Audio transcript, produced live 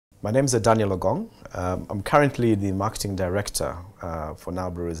My name is Daniel OGONG. I'm currently the Marketing Director for Nile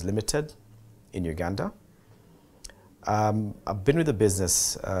Breweries Limited in Uganda. I've been with the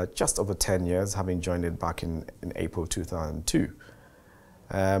business just over 10 years, having joined it back in April 2002.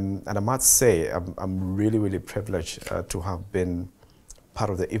 And I must say, I'm really privileged to have been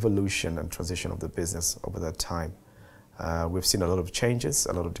part of the evolution and transition of the business over that time. We've seen a lot of changes,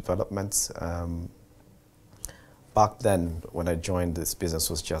 a lot of developments. Back then, when I joined, this business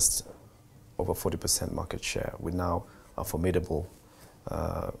was just over 40% market share. We're now a formidable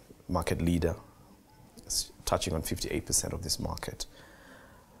market leader, touching on 58% of this market.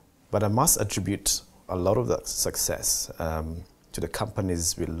 But I must attribute a lot of that success to the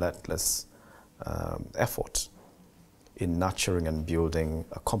company's relentless effort in nurturing and building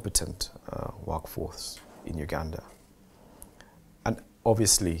a competent workforce in Uganda. And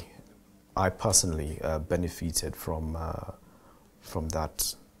obviously, I personally benefited from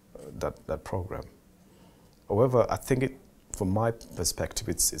that program. However, I think from my perspective,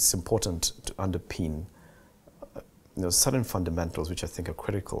 it's important to underpin certain fundamentals which I think are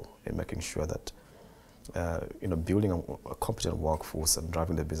critical in making sure that building a competent workforce and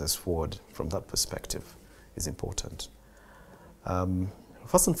driving the business forward from that perspective is important.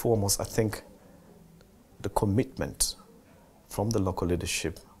 First and foremost, I think the commitment from the local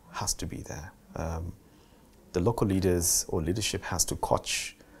leadership has to be there. The local leaders or leadership has to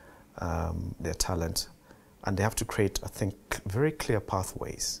coach their talent, and they have to create, I think, very clear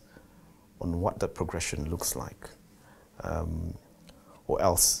pathways on what that progression looks like. Or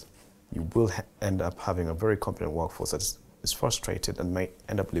else you will end up having a very competent workforce that is frustrated and may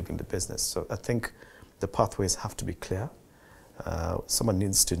end up leaving the business. So I think the pathways have to be clear. Someone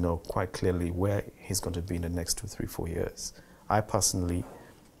needs to know quite clearly where he's going to be in the next 2, 3, 4 years. I personally,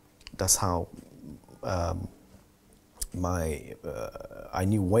 that's how I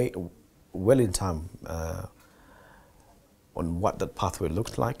knew well in time on what that pathway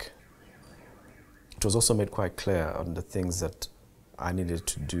looked like. It was also made quite clear on the things that I needed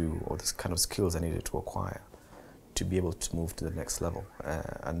to do, or this kind of skills I needed to acquire to be able to move to the next level.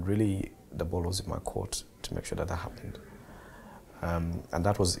 And really, the ball was in my court to make sure that happened. And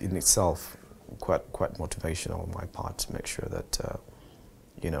that was in itself quite motivational on my part to make sure that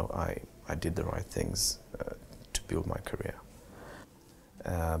I did the right things to build my career.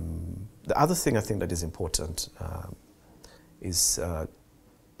 The other thing I think that is important is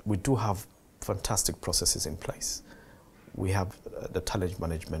we do have fantastic processes in place. We have the talent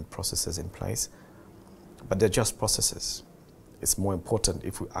management processes in place, but they're just processes. It's more important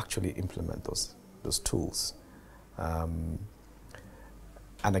if we actually implement those tools. And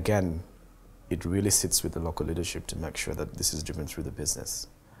again, it really sits with the local leadership to make sure that this is driven through the business,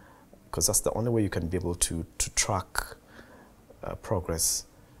 because that's the only way you can be able to track progress.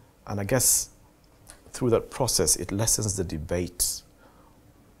 And I guess through that process, it lessens the debate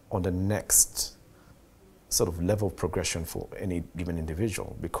on the next sort of level of progression for any given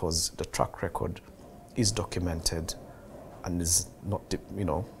individual, because the track record is documented and is not,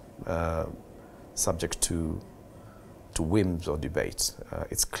 subject to whims or debate.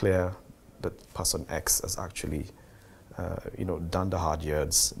 It's clear that person X has actually, done the hard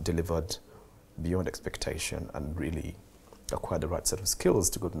yards, delivered beyond expectation, and really acquired the right set of skills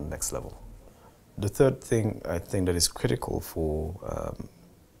to go to the next level. The third thing I think that is critical for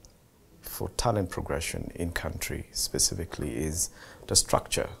talent progression in country specifically is the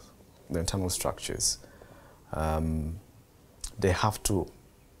structure, the internal structures. They have to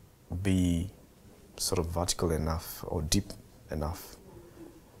be sort of vertical enough or deep enough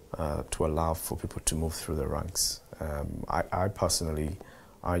to allow for people to move through the ranks. I personally,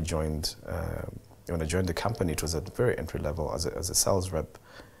 when I joined the company, it was at the very entry level as a sales rep,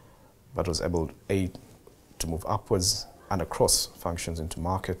 but was able to move upwards and across functions into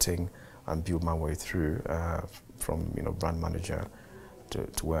marketing and build my way through from brand manager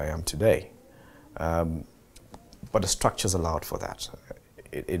to where I am today. But the structures allowed for that.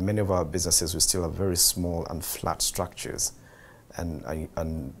 In many of our businesses, we still have very small and flat structures, and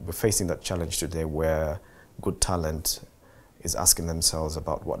we're facing that challenge today where good talent is asking themselves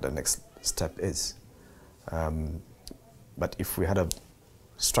about what the next step is. But if we had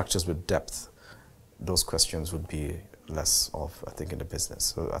structures with depth, those questions would be less of, I think, in the business.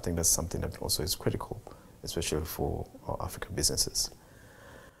 So I think that's something that also is critical, especially for our African businesses.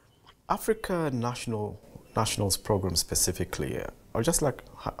 Africa Nationals program specifically, I'd just like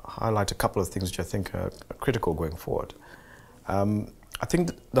to highlight a couple of things which I think are critical going forward. I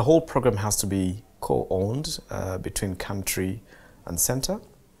think the whole program has to be co-owned between country and center.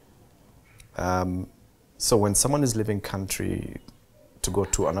 So when someone is leaving country to go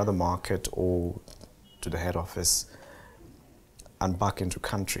to another market or to the head office and back into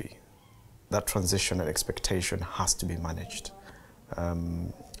country, that transition and expectation has to be managed.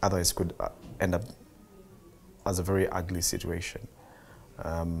 Otherwise it could end up as a very ugly situation.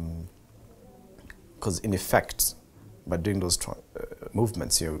 Because in effect, by doing those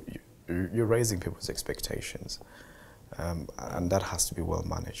movements, you're raising people's expectations, and that has to be well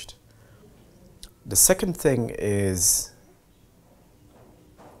managed. The second thing is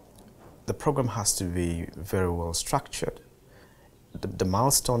the program has to be very well structured. The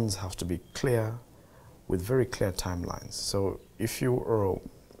milestones have to be clear, with very clear timelines. So if you are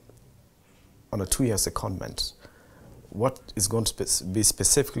on a 2-year secondment, what is going to be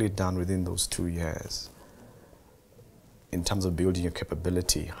specifically done within those 2 years in terms of building your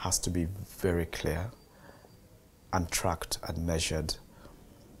capability has to be very clear and tracked and measured,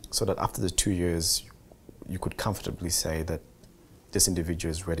 so that after the 2 years you could comfortably say that this individual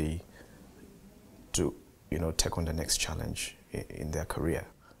is ready to take on the next challenge in their career.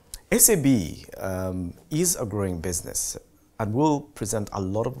 SAB is a growing business and will present a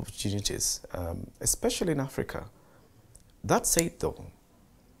lot of opportunities, especially in Africa. That said though,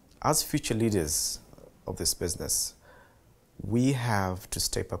 as future leaders of this business, we have to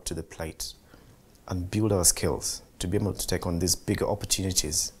step up to the plate and build our skills to be able to take on these bigger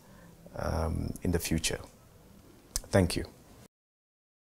opportunities in the future. Thank you.